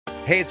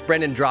Hey, it's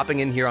Brendan dropping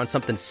in here on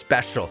something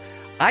special.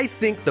 I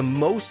think the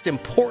most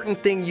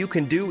important thing you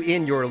can do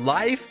in your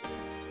life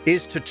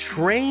is to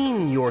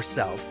train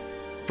yourself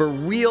for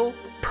real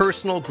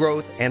personal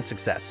growth and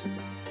success.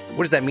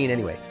 What does that mean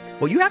anyway?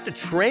 Well, you have to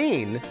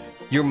train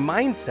your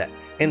mindset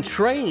and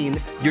train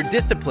your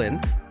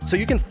discipline so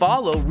you can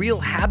follow real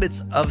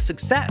habits of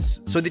success,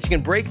 so that you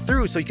can break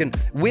through, so you can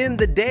win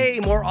the day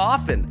more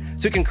often,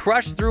 so you can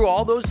crush through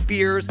all those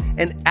fears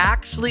and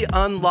actually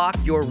unlock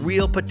your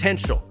real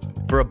potential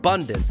for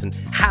abundance and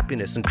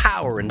happiness and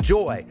power and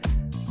joy.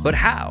 But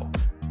how?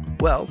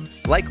 Well,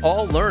 like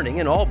all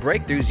learning and all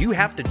breakthroughs, you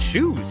have to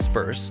choose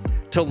first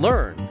to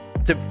learn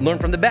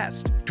from the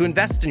best, to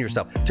invest in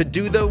yourself, to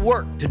do the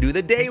work, to do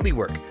the daily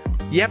work.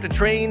 You have to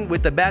train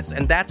with the best,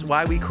 and that's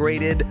why we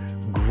created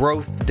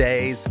Growth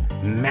Day's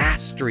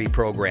Mastery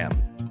Program.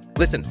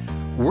 Listen,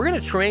 we're going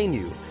to train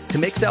you to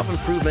make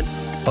self-improvement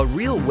a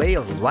real way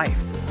of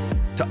life,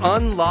 to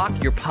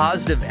unlock your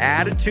positive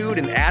attitude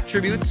and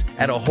attributes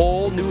at a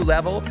whole new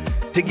level,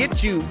 to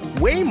get you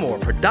way more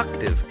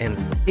productive and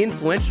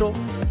influential,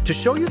 to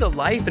show you the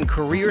life and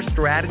career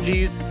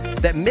strategies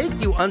that make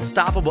you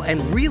unstoppable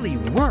and really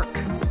work.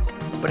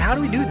 But how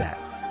do we do that?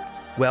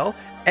 Well,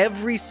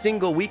 every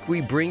single week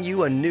we bring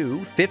you a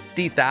new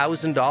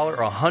 $50,000 or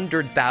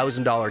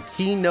 $100,000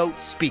 keynote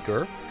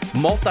speaker,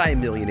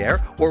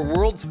 multimillionaire, or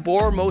world's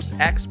foremost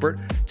expert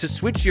to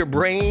switch your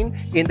brain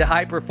into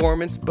high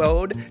performance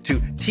mode,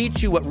 to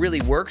teach you what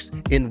really works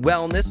in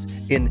wellness,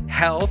 in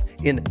health,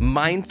 in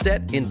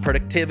mindset, in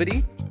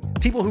productivity.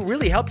 People who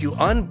really help you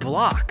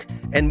unblock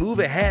and move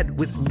ahead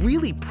with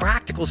really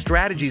practical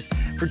strategies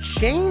for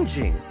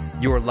changing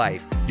your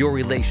life, your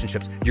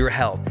relationships, your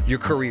health, your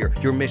career,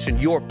 your mission,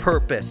 your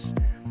purpose.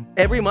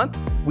 Every month,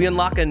 we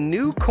unlock a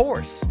new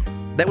course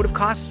that would have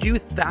cost you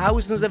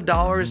thousands of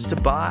dollars to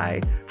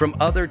buy from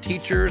other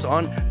teachers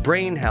on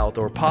brain health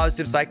or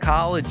positive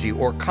psychology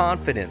or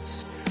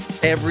confidence.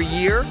 Every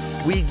year,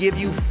 we give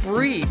you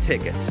free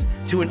tickets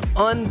to an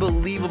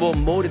unbelievable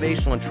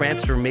motivational and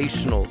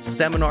transformational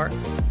seminar.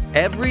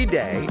 Every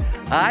day,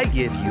 I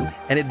give you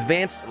an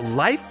advanced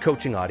life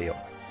coaching audio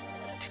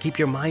to keep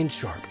your mind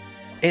sharp,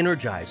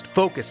 energized,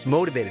 focused,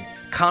 motivated,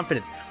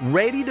 confident,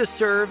 ready to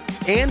serve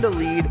and to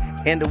lead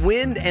and to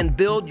win and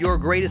build your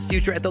greatest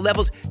future at the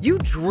levels you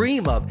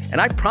dream of. And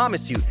I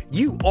promise you,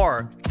 you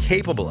are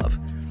capable of.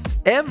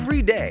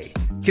 Every day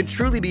can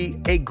truly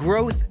be a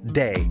growth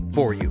day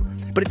for you.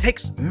 But it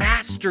takes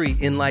mastery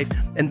in life,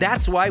 and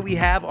that's why we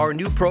have our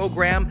new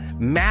program,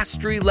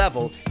 Mastery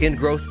Level in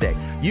Growth Day.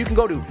 You can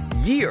go to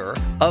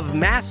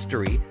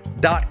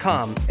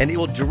yearofmastery.com, and it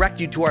will direct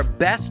you to our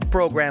best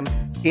program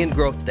in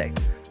Growth Day.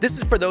 This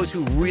is for those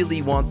who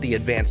really want the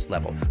advanced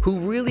level, who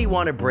really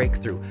want to break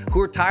through,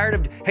 who are tired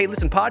of, hey,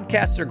 listen,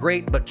 podcasts are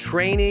great, but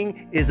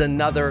training is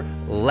another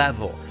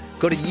level.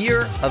 Go to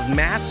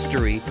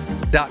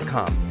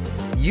yearofmastery.com.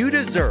 You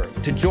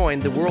deserve to join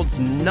the world's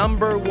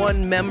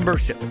 #1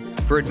 membership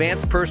for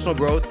advanced personal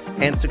growth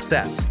and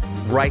success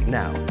right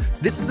now.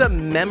 This is a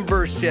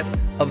membership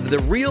of the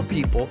real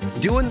people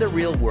doing the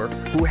real work,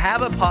 who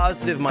have a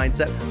positive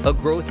mindset, a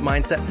growth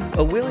mindset,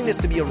 a willingness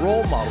to be a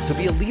role model, to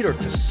be a leader,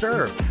 to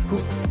serve, who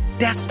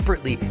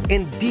desperately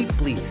and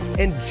deeply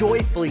and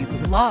joyfully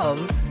love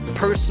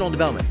personal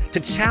development, to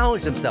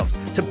challenge themselves,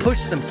 to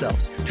push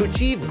themselves, to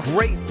achieve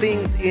great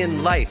things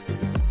in life.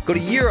 Go to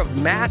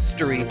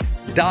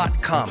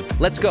yearofmastery.com.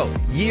 Let's go.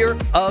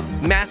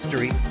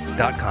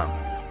 yearofmastery.com.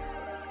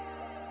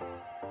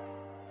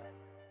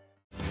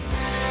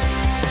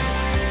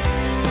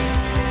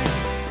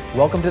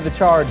 Welcome to The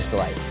Charged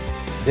Life.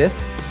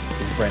 This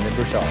is Brendon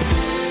Burchard.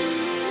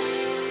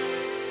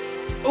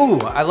 Ooh,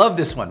 I love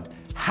this one.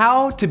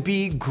 How to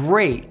be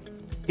great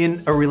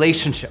in a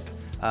relationship.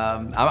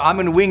 I'm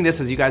going to wing this,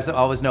 as you guys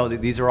always know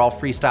that these are all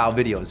freestyle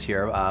videos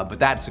here, but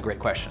that's a great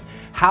question.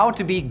 How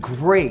to be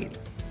great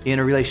in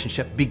a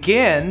relationship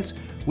begins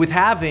with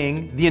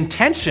having the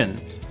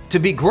intention to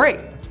be great.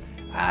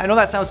 I know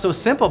that sounds so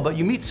simple, but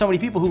you meet so many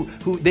people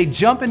who they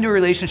jump into a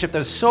relationship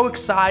that is so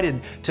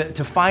excited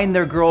to find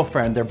their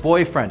girlfriend, their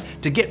boyfriend,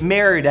 to get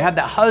married, to have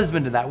that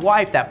husband, to that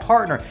wife, that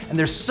partner, and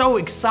they're so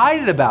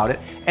excited about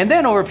it. And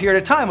then over a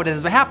period of time, what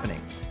ends up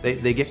happening?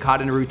 They get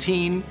caught in a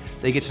routine,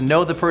 they get to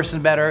know the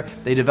person better,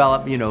 they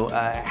develop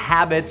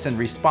habits and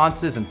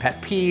responses and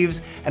pet peeves,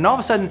 and all of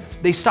a sudden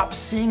they stop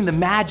seeing the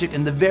magic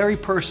in the very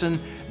person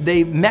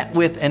they met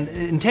with and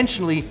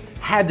intentionally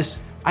had this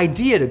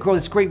idea to grow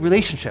this great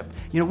relationship.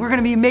 We're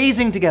gonna be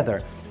amazing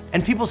together.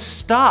 And people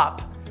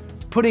stop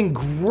putting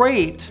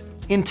great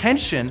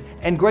intention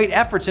and great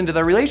efforts into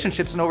their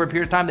relationships, and over a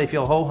period of time they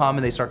feel ho-hum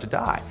and they start to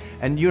die.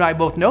 And you and I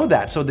both know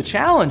that. So the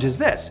challenge is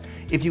this: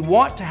 if you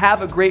want to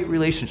have a great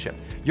relationship,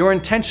 your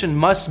intention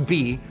must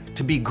be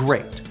to be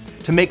great,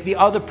 to make the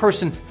other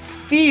person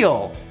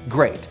feel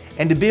great,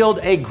 and to build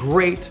a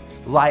great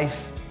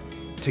life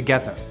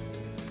together.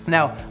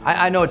 Now,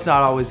 I know it's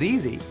not always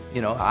easy.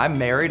 You know, I'm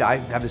married, I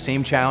have the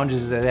same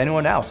challenges as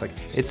anyone else. Like,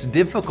 it's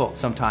difficult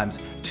sometimes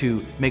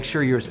to make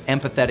sure you're as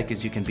empathetic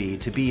as you can be,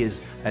 to be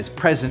as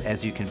present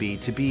as you can be,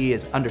 to be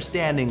as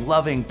understanding,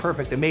 loving,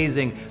 perfect,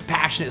 amazing,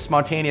 passionate,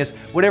 spontaneous,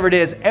 whatever it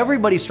is.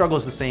 Everybody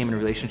struggles the same in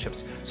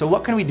relationships. So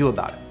what can we do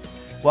about it?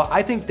 Well,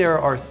 I think there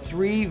are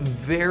 3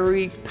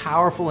 very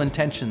powerful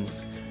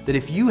intentions that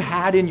if you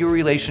had in your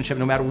relationship,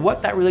 no matter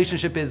what that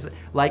relationship is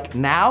like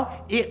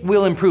now, it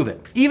will improve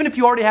it. Even if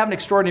you already have an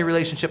extraordinary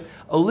relationship,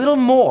 a little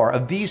more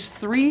of these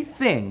 3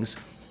 things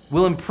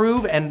will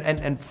improve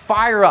and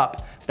fire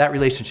up that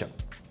relationship.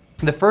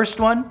 The first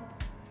one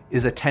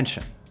is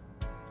attention.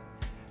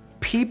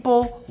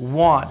 People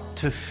want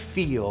to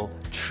feel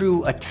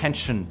true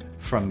attention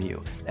from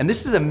you. And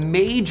this is a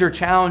major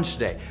challenge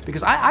today,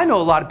 because I know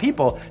a lot of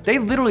people, they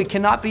literally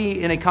cannot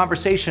be in a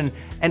conversation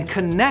and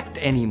connect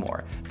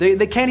anymore.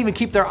 They can't even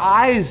keep their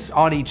eyes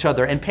on each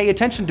other and pay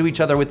attention to each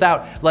other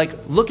without like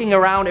looking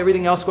around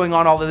everything else going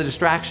on, all the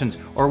distractions.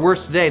 Or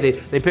worse today,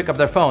 they pick up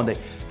their phone.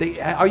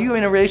 Are you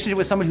in a relationship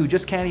with someone who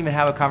just can't even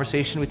have a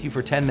conversation with you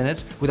for 10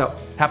 minutes without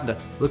having to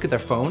look at their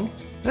phone?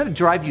 Doesn't that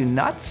drive you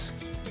nuts?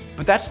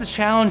 But that's the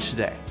challenge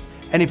today.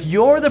 And if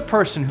you're the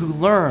person who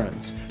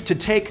learns to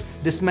take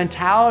this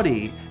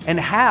mentality and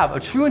have a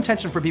true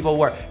intention for people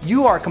where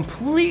you are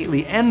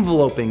completely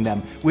enveloping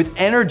them with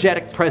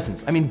energetic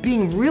presence, I mean,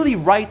 being really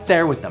right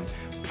there with them,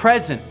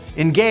 present,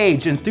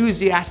 engaged,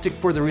 enthusiastic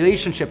for the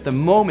relationship, the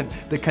moment,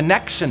 the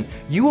connection,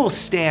 you will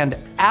stand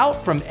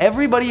out from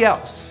everybody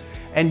else.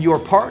 And your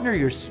partner,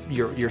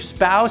 your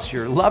spouse,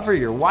 your lover,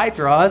 your wife,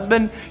 your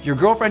husband, your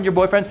girlfriend, your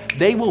boyfriend,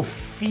 they will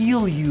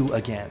feel you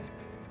again.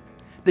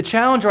 The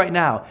challenge right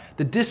now,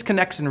 the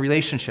disconnects in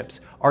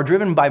relationships are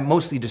driven by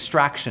mostly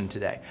distraction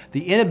today.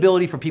 The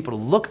inability for people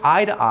to look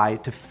eye to eye,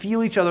 to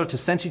feel each other, to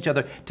sense each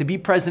other, to be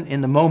present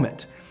in the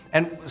moment.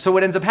 And so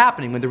what ends up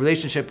happening when the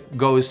relationship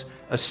goes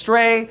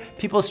astray,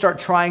 people start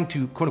trying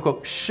to, quote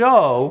unquote,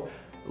 show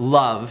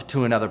love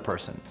to another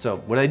person. So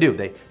what do?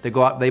 They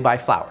go out, they buy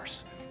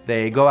flowers.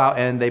 They go out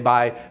and they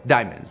buy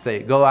diamonds.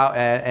 They go out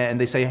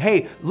and they say,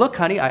 hey, look,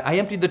 honey, I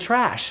emptied the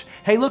trash.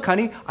 Hey, look,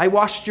 honey, I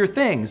washed your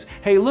things.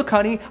 Hey, look,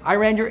 honey, I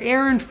ran your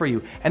errand for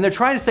you. And they're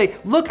trying to say,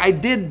 look, I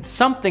did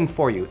something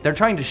for you. They're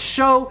trying to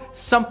show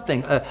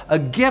something, a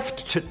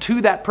gift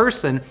to that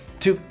person,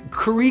 to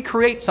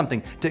recreate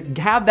something, to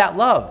have that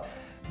love.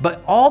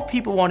 But all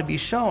people want to be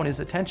shown is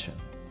attention.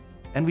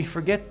 And we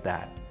forget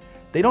that.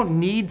 They don't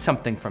need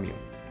something from you.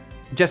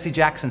 Jesse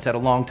Jackson said a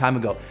long time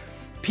ago,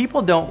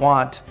 people don't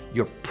want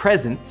your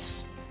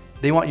presence,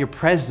 they want your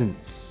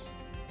presence.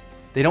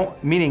 They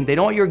don't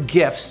want your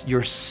gifts,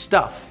 your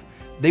stuff.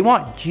 They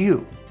want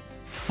you,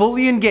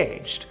 fully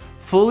engaged,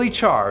 fully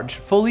charged,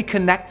 fully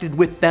connected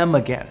with them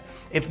again.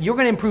 If you're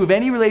gonna improve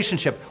any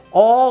relationship,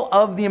 all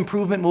of the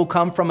improvement will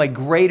come from a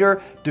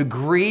greater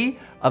degree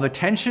of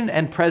attention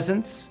and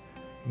presence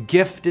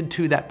gifted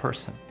to that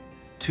person,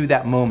 to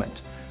that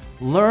moment.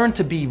 Learn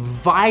to be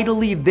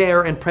vitally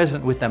there and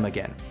present with them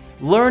again.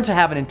 Learn to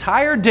have an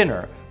entire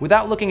dinner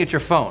without looking at your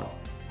phone.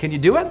 Can you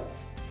do it?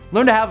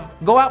 Learn to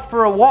go out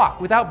for a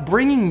walk without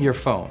bringing your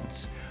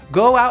phones.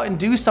 Go out and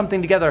do something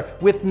together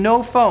with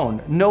no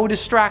phone, no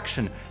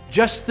distraction,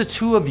 just the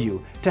 2 of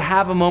you to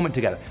have a moment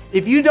together.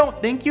 If you don't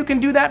think you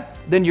can do that,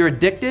 then you're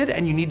addicted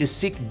and you need to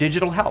seek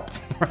digital help,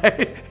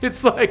 right?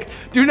 It's like,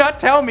 do not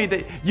tell me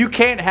that you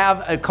can't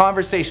have a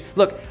conversation.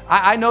 Look,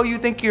 I know you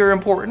think you're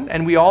important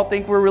and we all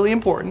think we're really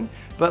important,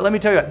 but let me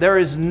tell you, there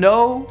is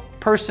no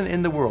person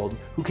in the world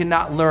who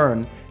cannot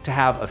learn to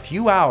have a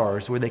few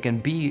hours where they can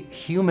be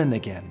human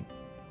again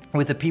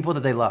with the people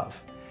that they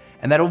love.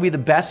 And that'll be the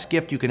best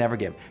gift you can ever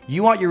give.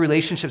 You want your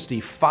relationships to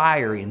be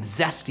fiery and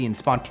zesty and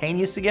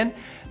spontaneous again?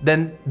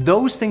 Then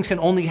those things can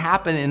only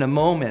happen in a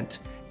moment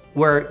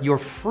where you're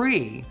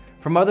free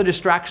from other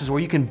distractions,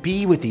 where you can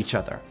be with each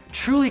other,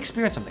 truly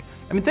experience something.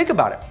 I mean, think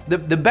about it.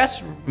 The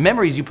best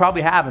memories you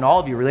probably have in all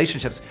of your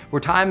relationships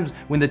were times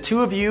when the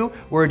 2 of you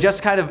were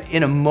just kind of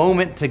in a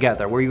moment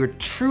together, where you were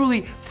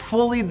truly,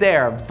 fully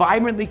there,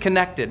 vibrantly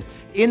connected,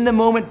 in the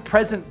moment,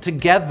 present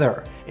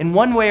together in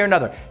one way or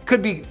another. It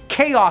could be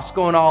chaos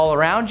going all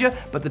around you,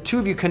 but the 2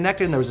 of you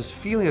connected and there was this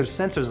feeling, there was a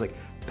sense, there was like,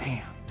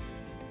 bam.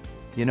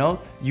 You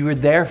know, you were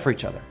there for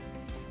each other.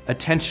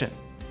 Attention.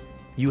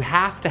 You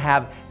have to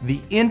have the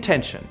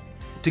intention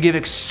to give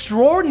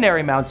extraordinary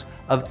amounts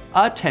of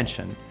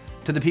attention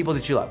to the people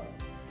that you love.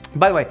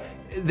 By the way,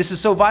 this is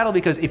so vital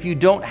because if you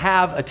don't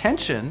have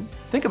attention,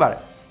 think about it.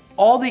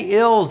 All the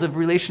ills of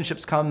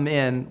relationships come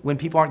in when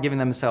people aren't giving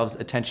themselves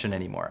attention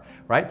anymore,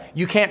 right?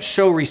 You can't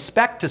show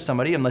respect to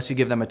somebody unless you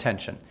give them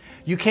attention.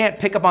 You can't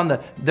pick up on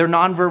their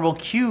nonverbal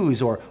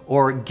cues or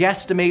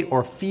guesstimate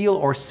or feel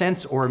or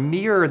sense or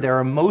mirror their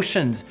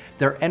emotions,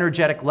 their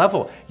energetic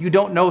level. You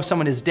don't know if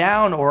someone is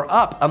down or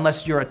up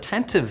unless you're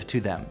attentive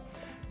to them.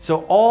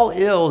 So all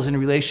ills in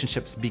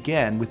relationships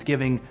begin with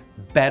giving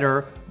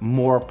better,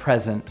 more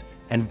present,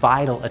 and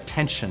vital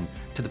attention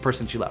to the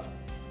person that you love.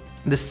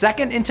 The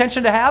second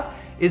intention to have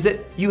is that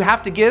you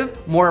have to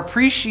give more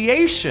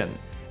appreciation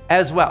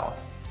as well.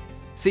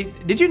 See,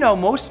 did you know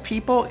most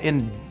people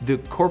in the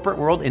corporate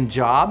world, in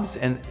jobs,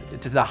 and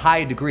to the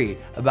high degree,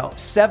 about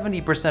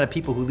 70% of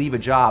people who leave a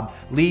job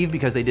leave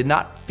because they did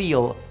not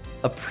feel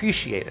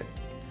appreciated.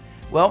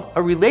 Well,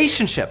 a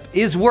relationship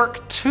is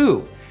work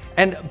too.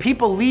 And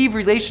people leave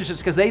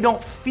relationships because they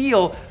don't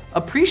feel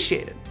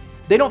appreciated.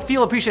 They don't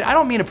feel appreciated. I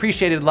don't mean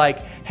appreciated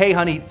like, hey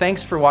honey,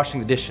 thanks for washing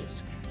the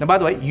dishes. Now, by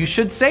the way, you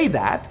should say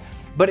that,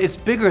 but it's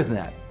bigger than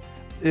that.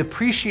 The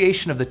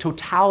appreciation of the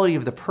totality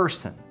of the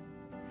person.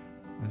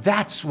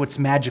 That's what's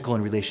magical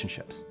in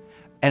relationships.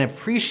 An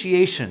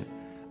appreciation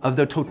of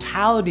the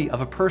totality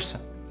of a person.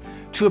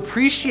 To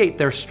appreciate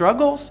their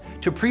struggles,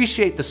 to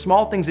appreciate the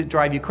small things that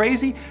drive you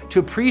crazy, to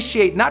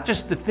appreciate not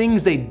just the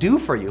things they do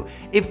for you.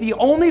 If the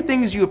only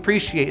things you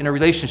appreciate in a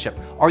relationship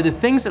are the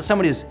things that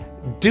somebody is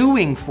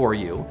doing for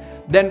you,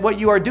 then what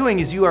you are doing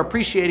is you are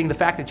appreciating the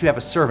fact that you have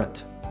a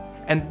servant.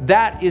 And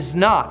that is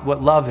not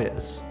what love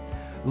is.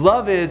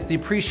 Love is the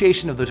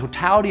appreciation of the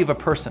totality of a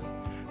person,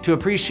 to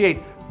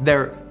appreciate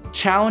their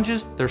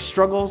challenges, their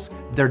struggles,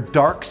 their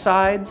dark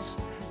sides,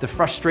 the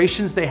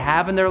frustrations they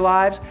have in their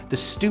lives, the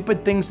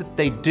stupid things that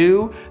they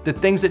do, the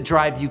things that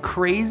drive you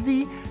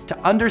crazy. To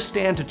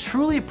understand, to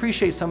truly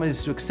appreciate someone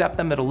is to accept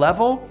them at a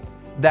level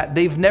that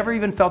they've never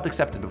even felt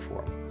accepted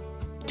before.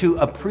 To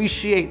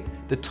appreciate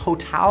the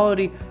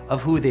totality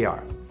of who they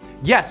are.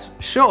 Yes,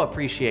 show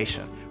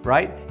appreciation,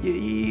 right?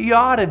 You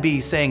ought to be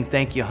saying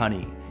thank you,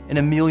 honey, in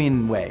a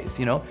million ways,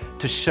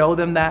 to show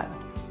them that,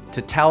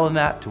 to tell them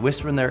that, to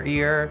whisper in their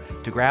ear,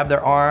 to grab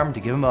their arm,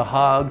 to give them a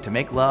hug, to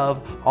make love,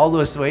 all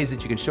those ways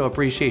that you can show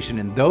appreciation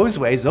in those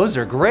ways, those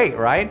are great,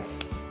 right?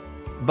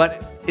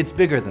 But it's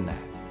bigger than that.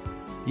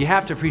 You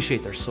have to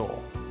appreciate their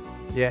soul.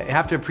 You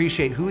have to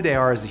appreciate who they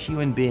are as a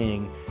human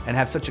being and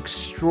have such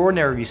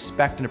extraordinary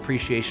respect and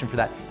appreciation for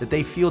that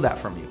they feel that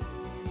from you.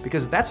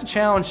 Because that's a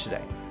challenge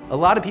today. A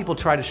lot of people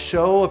try to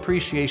show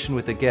appreciation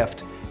with a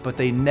gift, but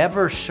they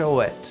never show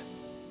it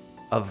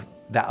of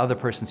that other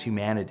person's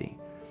humanity.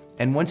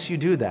 And once you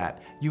do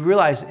that, you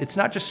realize it's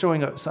not just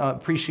showing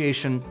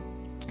appreciation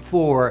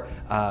for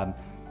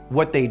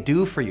what they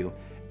do for you.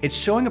 It's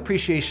showing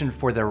appreciation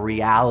for their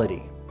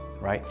reality,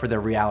 right? For their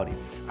reality.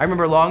 I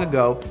remember long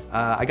ago,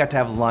 I got to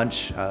have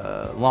lunch,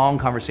 a long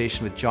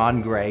conversation with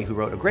John Gray, who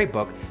wrote a great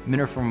book, Men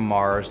Are From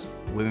Mars,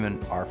 Women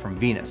Are From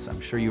Venus.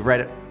 I'm sure you've read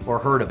it or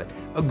heard of it.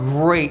 A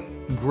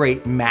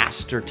great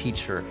master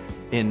teacher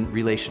in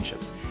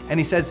relationships. And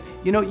he says,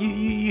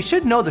 you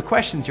should know the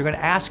questions you're going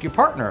to ask your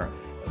partner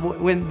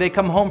when they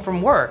come home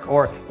from work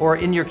or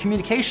in your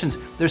communications.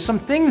 There's some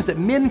things that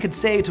men could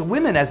say to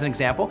women, as an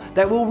example,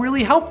 that will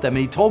really help them.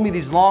 And he told me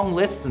these long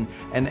lists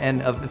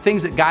and of the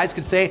things that guys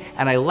could say,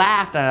 and I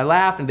laughed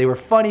and they were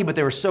funny, but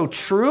they were so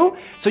true.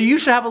 So you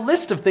should have a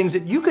list of things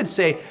that you could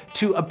say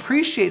to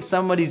appreciate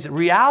somebody's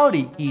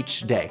reality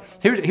each day.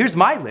 Here's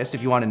my list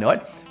if you want to know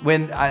it.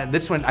 When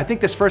I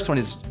think this first one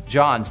is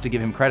John's, to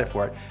give him credit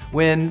for it.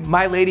 When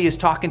my lady is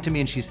talking to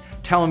me and she's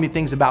telling me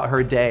things about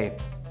her day,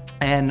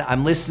 and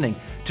I'm listening,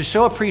 to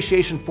show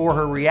appreciation for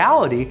her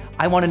reality,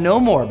 I want to know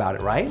more about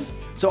it, right?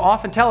 So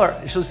often tell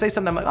her, she'll say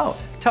something, I'm like, oh,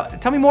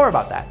 tell me more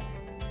about that.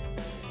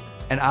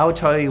 And I will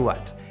tell you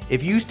what,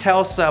 if you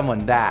tell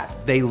someone that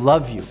they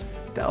love you,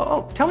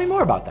 tell me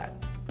more about that.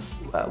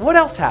 What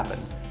else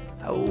happened?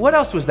 What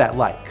else was that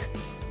like?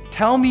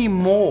 Tell me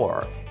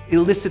more,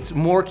 elicits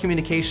more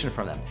communication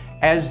from them.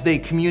 As they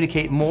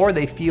communicate more,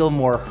 they feel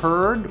more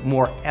heard,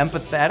 more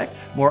empathetic,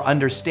 more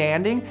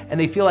understanding, and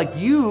they feel like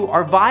you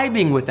are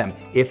vibing with them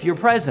if you're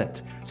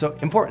present. So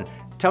important.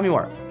 Tell me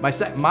more. My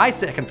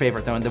second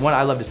favorite, though, and the one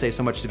I love to say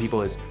so much to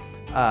people is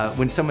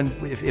when someone,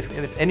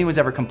 if anyone's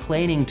ever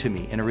complaining to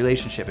me in a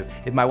relationship,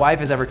 if my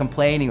wife is ever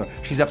complaining or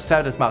she's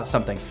upset about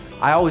something,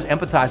 I always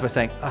empathize by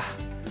saying,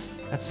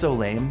 that's so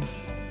lame.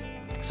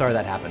 Sorry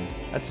that happened.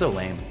 That's so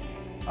lame.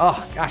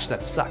 Oh gosh,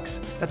 that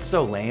sucks. That's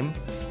so lame.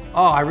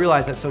 Oh, I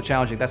realize that's so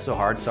challenging. That's so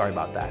hard. Sorry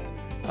about that.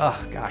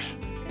 Oh gosh.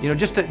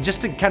 Just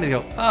to kind of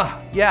go,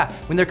 oh yeah.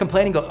 When they're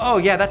complaining, go, oh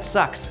yeah, that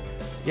sucks.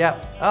 Yeah,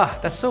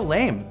 that's so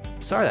lame.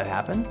 Sorry that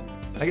happened.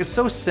 Like, it's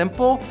so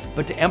simple,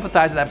 but to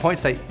empathize at that point,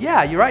 say,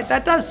 yeah, you're right,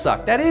 that does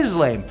suck. That is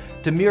lame.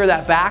 To mirror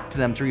that back to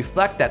them, to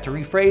reflect that, to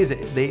rephrase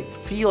it. They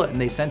feel it and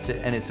they sense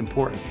it, and it's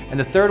important. And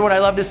the third one I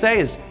love to say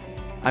is,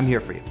 I'm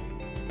here for you.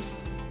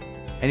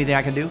 Anything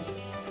I can do?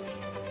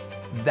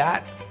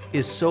 That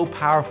is so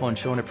powerful in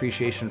showing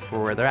appreciation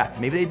for where they're at.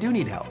 Maybe they do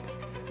need help.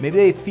 Maybe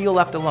they feel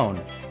left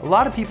alone. A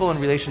lot of people in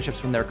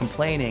relationships, when they're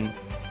complaining,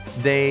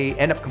 they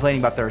end up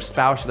complaining about their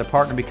spouse or their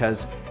partner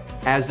because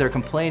as they're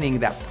complaining,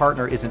 that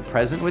partner isn't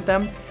present with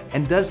them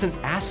and doesn't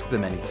ask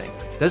them anything,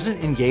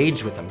 doesn't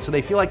engage with them. So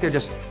they feel like they're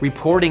just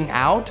reporting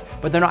out,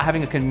 but they're not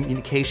having a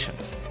communication,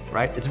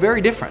 right? It's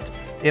very different.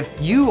 If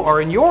you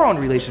are in your own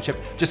relationship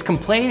just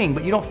complaining,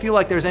 but you don't feel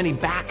like there's any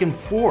back and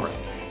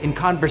forth in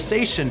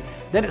conversation,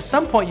 then at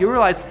some point you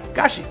realize,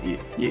 gosh,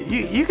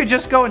 you could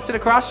just go and sit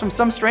across from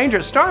some stranger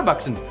at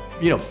Starbucks and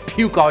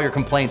puke all your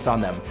complaints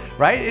on them,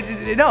 right?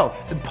 No,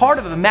 the part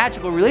of a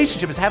magical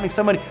relationship is having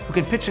somebody who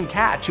can pitch and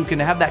catch, who can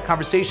have that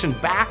conversation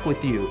back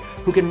with you,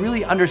 who can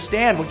really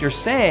understand what you're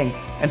saying.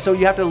 And so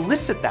you have to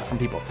elicit that from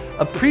people.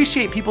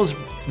 Appreciate people's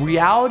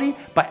reality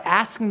by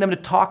asking them to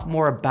talk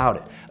more about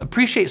it.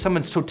 Appreciate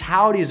someone's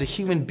totality as a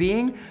human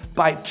being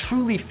by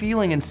truly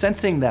feeling and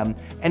sensing them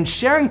and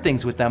sharing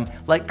things with them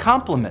like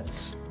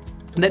compliments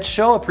that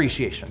show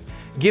appreciation.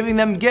 Giving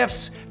them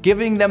gifts,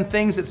 giving them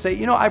things that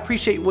say, I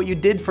appreciate what you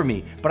did for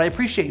me, but I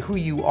appreciate who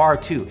you are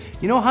too.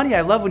 Honey,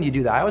 I love when you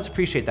do that. I always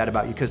appreciate that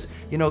about you because,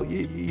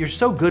 you're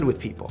so good with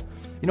people.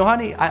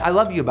 Honey, I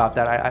love you about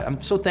that.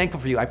 I'm so thankful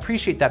for you. I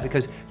appreciate that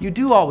because you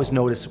do always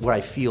notice what I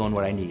feel and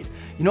what I need.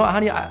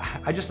 Honey,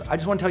 I just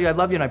want to tell you I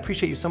love you and I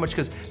appreciate you so much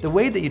because the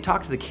way that you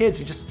talk to the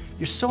kids,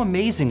 you're so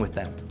amazing with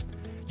them.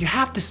 You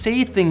have to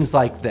say things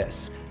like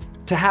this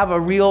to have a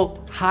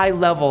real high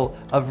level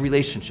of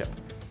relationship.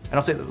 And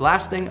I'll say the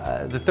last thing,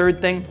 the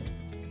third thing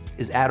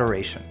is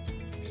adoration.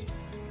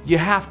 You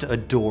have to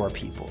adore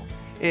people.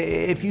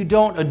 If you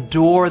don't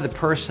adore the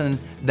person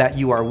that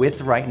you are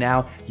with right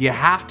now, you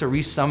have to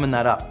re-summon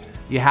that up.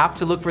 You have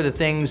to look for the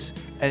things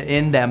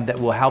in them that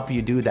will help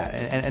you do that.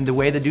 And the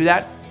way to do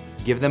that,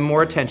 give them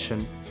more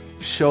attention,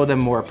 show them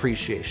more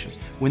appreciation.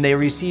 When they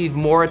receive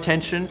more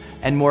attention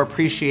and more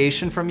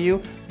appreciation from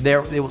you,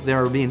 there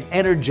will be an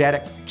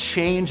energetic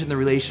change in the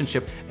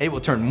relationship. It will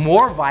turn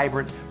more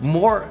vibrant,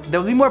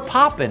 there'll be more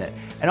pop in it.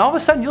 And all of a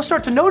sudden, you'll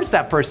start to notice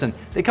that person.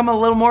 They come a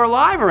little more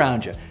alive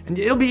around you. And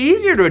it'll be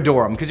easier to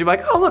adore them because you're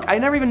like, oh, look, I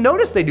never even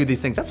noticed they do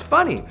these things. That's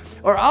funny.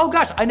 Or, oh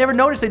gosh, I never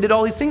noticed they did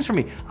all these things for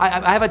me.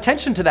 I have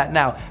attention to that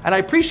now, and I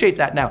appreciate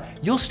that now.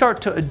 You'll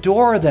start to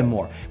adore them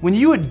more. When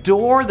you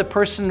adore the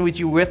person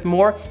you're with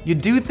more, you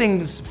do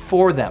things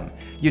for them.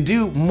 You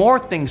do more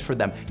things for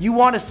them. You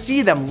want to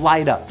see them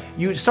light up.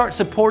 You start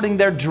supporting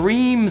their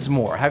dreams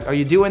more. Are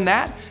you doing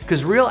that?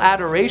 Because real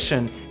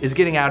adoration is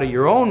getting out of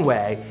your own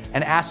way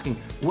and asking,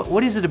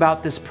 what is it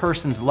about this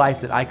person's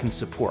life that I can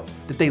support,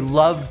 that they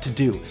love to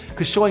do?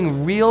 Because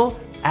showing real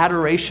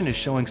adoration is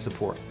showing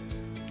support.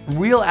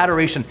 Real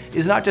adoration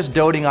is not just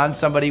doting on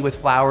somebody with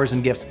flowers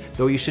and gifts,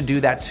 though you should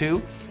do that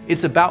too.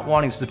 It's about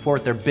wanting to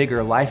support their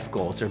bigger life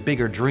goals, their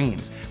bigger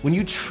dreams. When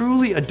you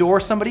truly adore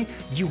somebody,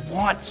 you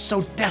want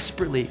so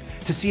desperately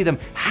to see them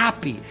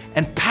happy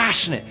and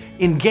passionate,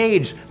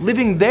 engaged,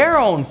 living their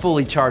own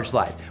fully charged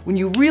life. When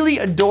you really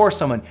adore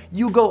someone,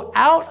 you go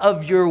out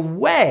of your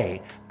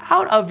way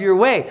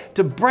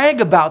to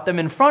brag about them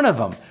in front of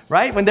them,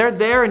 right? When they're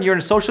there and you're in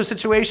a social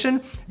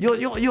situation,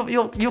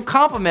 you'll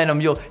compliment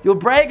them, you'll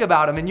brag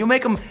about them, and you'll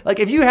make them, like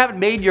if you haven't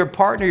made your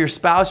partner, your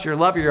spouse, your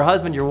lover, your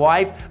husband, your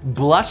wife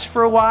blush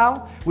for a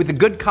while with a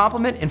good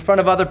compliment in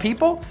front of other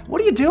people,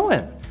 what are you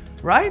doing?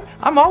 Right?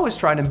 I'm always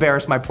trying to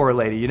embarrass my poor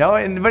lady,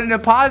 but in a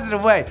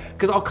positive way,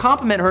 because I'll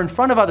compliment her in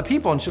front of other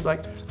people and she'll be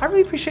like, I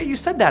really appreciate you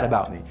said that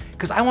about me,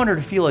 because I want her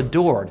to feel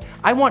adored.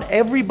 I want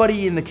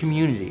everybody in the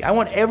community, I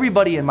want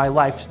everybody in my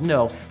life to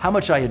know how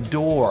much I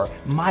adore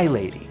my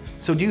lady.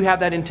 So do you have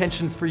that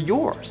intention for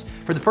yours,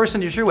 for the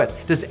person you're with?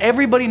 Does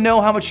everybody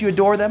know how much you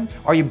adore them?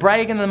 Are you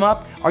bragging them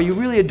up? Are you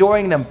really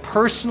adoring them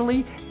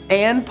personally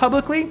and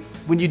publicly?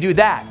 When you do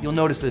that, you'll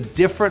notice a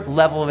different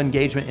level of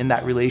engagement in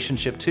that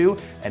relationship too,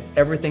 and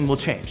everything will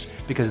change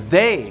because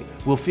they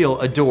will feel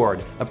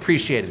adored,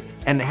 appreciated,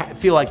 and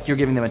feel like you're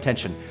giving them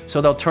attention. So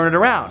they'll turn it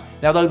around.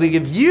 Now they'll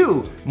give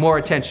you more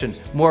attention,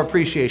 more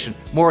appreciation,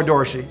 more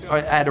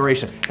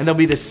adoration, and there'll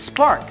be this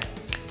spark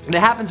that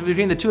happens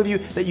between the two of you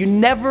that you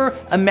never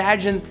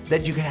imagined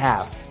that you could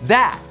have.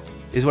 That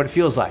is what it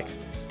feels like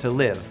to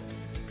live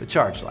the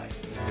charged life.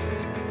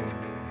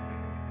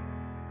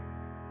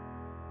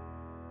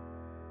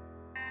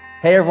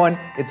 Hey everyone,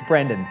 it's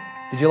Brendan.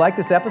 Did you like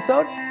this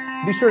episode?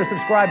 Be sure to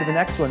subscribe to the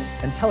next one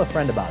and tell a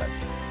friend about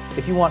us.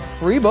 If you want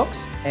free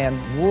books and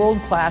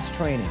world-class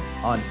training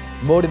on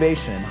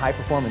motivation and high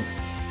performance,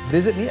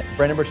 visit me at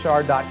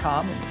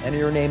brendanburchard.com and enter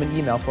your name and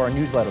email for our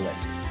newsletter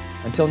list.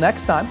 Until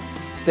next time,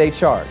 stay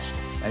charged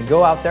and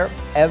go out there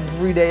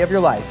every day of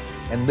your life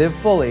and live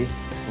fully,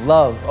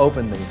 love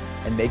openly,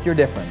 and make your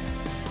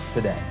difference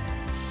today.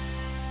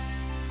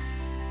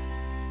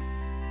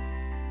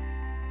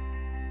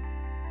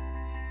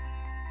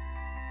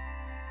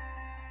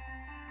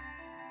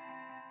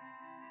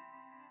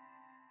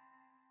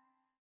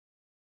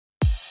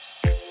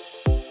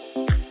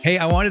 Hey,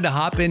 I wanted to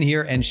hop in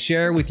here and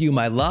share with you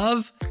my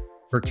love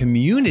for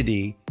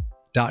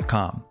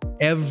Community.com.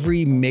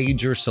 Every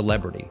major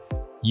celebrity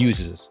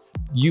uses this.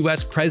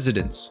 US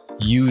presidents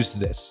use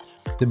this.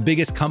 The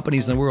biggest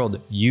companies in the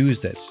world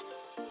use this.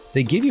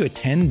 They give you a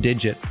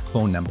 10-digit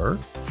phone number,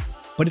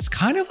 but it's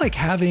kind of like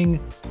having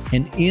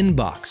an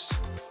inbox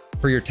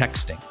for your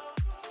texting.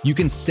 You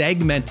can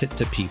segment it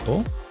to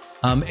people,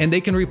 and they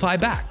can reply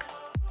back.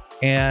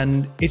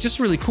 And it's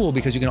just really cool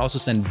because you can also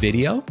send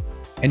video,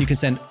 and you can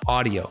send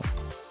audio.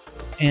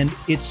 And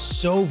it's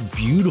so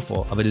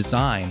beautiful of a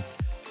design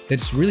that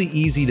it's really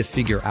easy to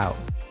figure out.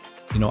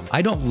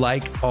 I don't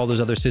like all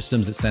those other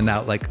systems that send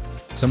out like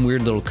some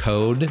weird little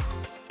code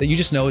that you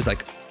just know is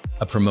like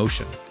a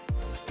promotion.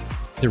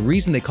 The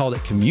reason they called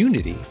it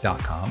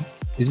community.com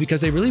is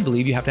because they really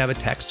believe you have to have a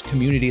text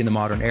community in the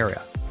modern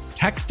era.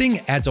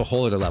 Texting adds a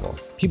whole other level.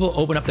 People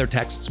open up their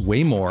texts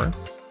way more.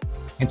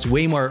 It's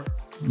way more,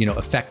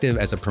 effective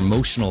as a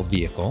promotional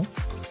vehicle.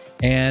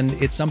 And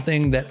it's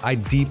something that I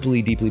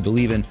deeply, deeply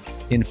believe in.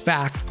 In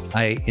fact,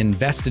 I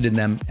invested in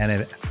them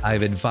and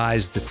I've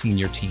advised the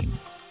senior team.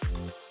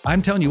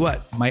 I'm telling you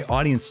what, my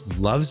audience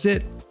loves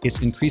it.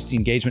 It's increased the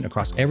engagement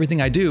across everything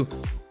I do.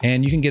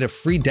 And you can get a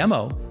free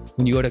demo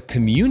when you go to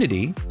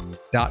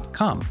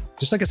community.com.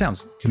 Just like it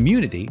sounds,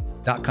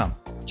 community.com.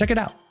 Check it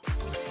out.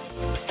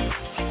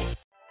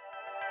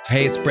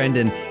 Hey, it's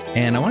Brendan,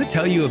 and I want to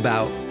tell you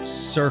about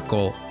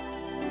Circle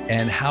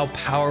and how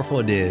powerful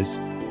it is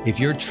if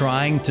you're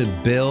trying to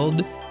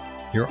build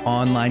your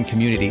online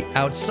community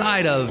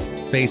outside of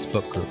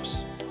Facebook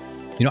groups.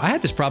 I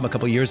had this problem a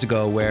couple years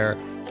ago where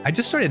I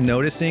just started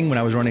noticing when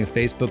I was running a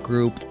Facebook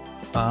group,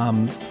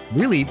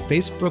 really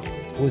Facebook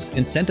was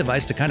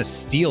incentivized to kind of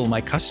steal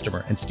my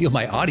customer and steal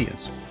my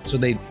audience. So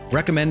they'd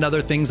recommend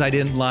other things I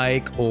didn't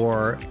like,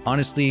 or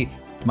honestly,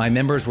 my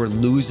members were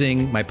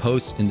losing my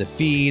posts in the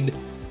feed.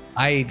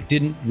 I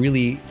didn't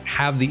really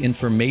have the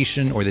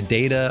information or the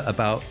data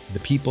about the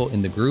people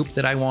in the group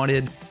that I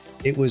wanted.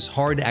 It was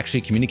hard to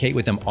actually communicate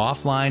with them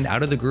offline,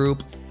 out of the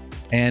group.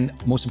 And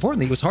most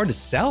importantly, it was hard to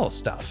sell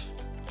stuff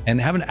and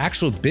have an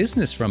actual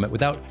business from it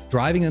without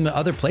driving them to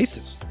other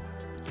places.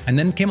 And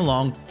then came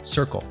along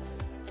Circle.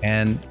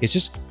 And it's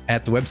just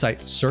at the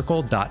website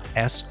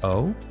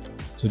circle.so.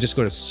 So just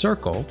go to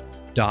circle.so.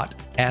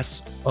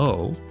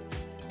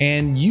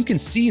 And you can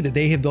see that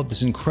they have built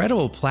this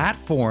incredible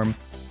platform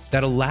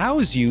that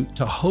allows you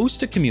to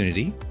host a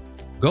community,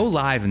 go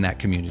live in that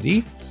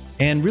community,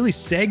 and really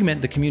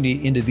segment the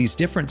community into these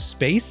different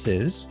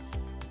spaces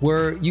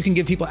where you can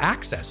give people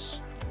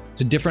access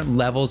to different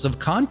levels of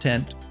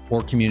content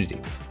or community,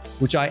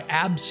 which I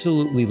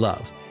absolutely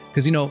love.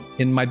 Because,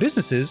 in my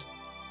businesses,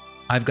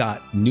 I've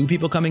got new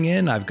people coming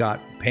in, I've got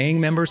paying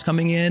members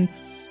coming in,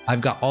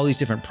 I've got all these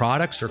different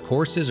products or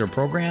courses or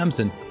programs,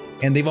 and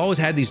they've always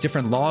had these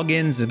different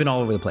logins. It's been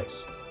all over the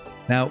place.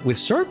 Now with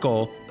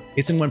Circle,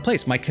 it's in one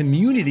place. My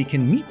community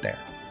can meet there.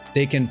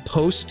 They can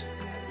post,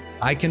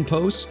 I can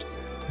post.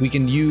 We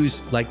can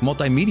use like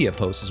multimedia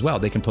posts as well.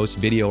 They can post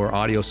video or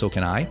audio, so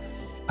can I.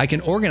 I can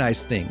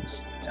organize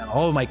things,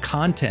 all of my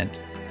content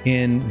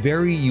in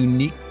very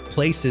unique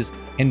places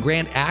and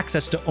grant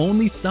access to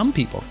only some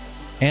people.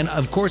 And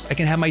of course, I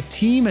can have my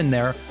team in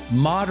there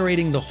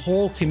moderating the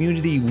whole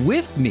community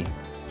with me.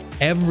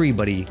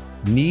 Everybody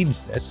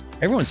needs this.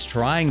 Everyone's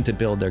trying to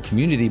build their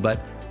community,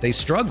 but they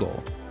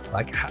struggle.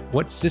 Like,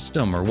 what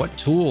system or what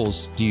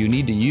tools do you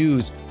need to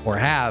use or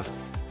have?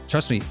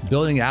 Trust me,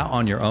 building it out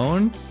on your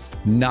own,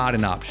 not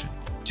an option.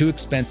 Too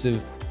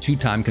expensive, too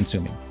time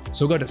consuming.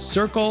 So go to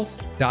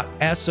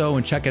circle.so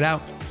and check it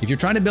out. If you're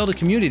trying to build a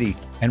community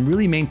and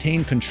really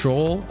maintain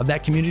control of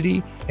that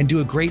community and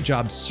do a great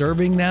job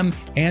serving them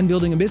and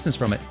building a business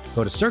from it,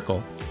 go to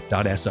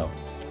circle.so.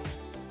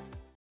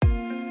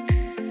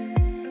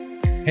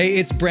 Hey,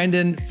 it's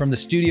Brendan from the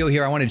studio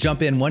here. I want to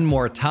jump in one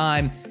more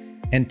time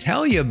and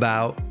tell you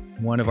about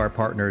one of our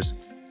partners,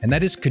 and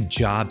that is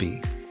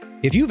Kajabi.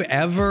 If you've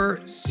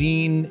ever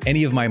seen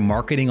any of my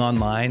marketing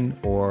online,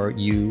 or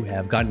you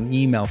have gotten an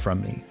email from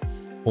me,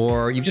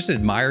 or you've just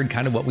admired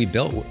kind of what we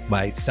built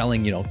by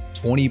selling,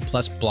 20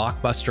 plus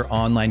blockbuster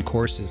online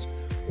courses,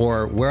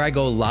 or where I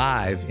go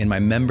live in my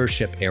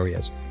membership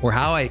areas, or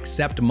how I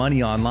accept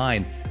money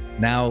online,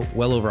 now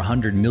well over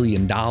 $100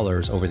 million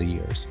over the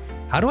years.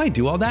 How do I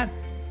do all that?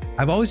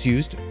 I've always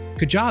used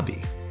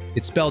Kajabi.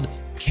 It's spelled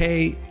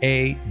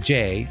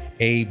Kajabi.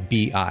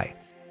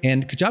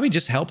 And Kajabi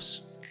just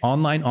helps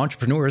online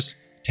entrepreneurs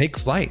take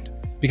flight,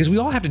 because we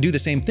all have to do the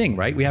same thing,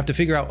 right? We have to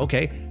figure out,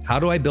 okay, how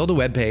do I build a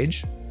web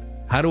page?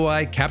 How do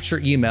I capture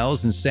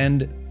emails and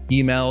send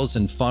emails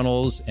and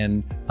funnels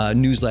and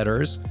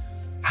newsletters?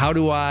 How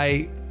do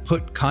I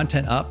put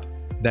content up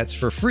that's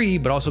for free,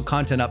 but also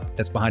content up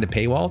that's behind a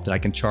paywall that I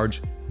can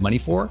charge money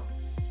for?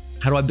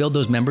 How do I build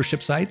those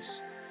membership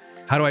sites?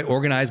 How do I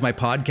organize my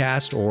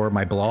podcast or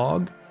my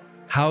blog?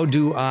 How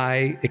do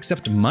I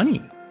accept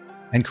money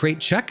and create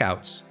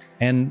checkouts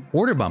and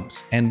order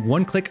bumps and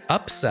one-click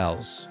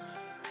upsells?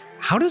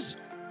 How does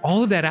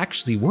all of that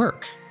actually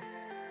work?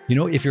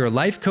 If you're a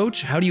life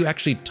coach, how do you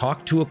actually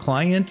talk to a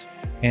client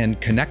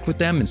and connect with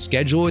them and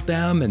schedule with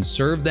them and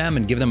serve them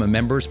and give them a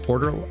members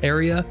portal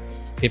area?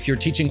 If you're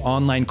teaching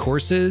online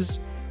courses,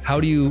 how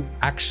do you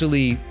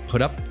actually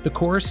put up the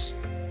course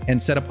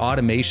and set up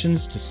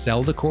automations to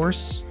sell the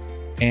course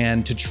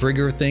and to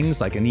trigger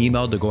things like an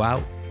email to go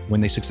out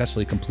when they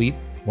successfully complete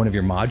one of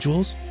your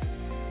modules?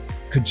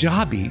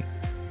 Kajabi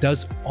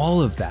does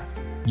all of that.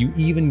 You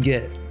even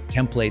get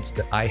templates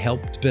that I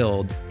helped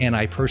build and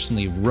I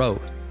personally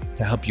wrote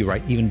to help you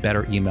write even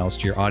better emails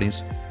to your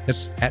audience.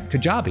 That's at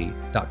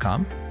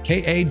kajabi.com,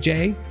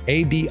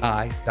 Kajabi.com.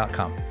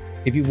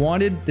 If you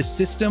wanted the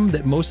system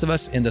that most of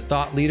us in the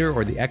thought leader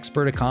or the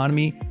expert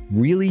economy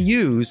really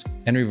use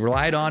and we've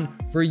relied on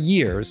for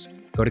years,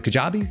 go to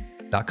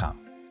kajabi.com.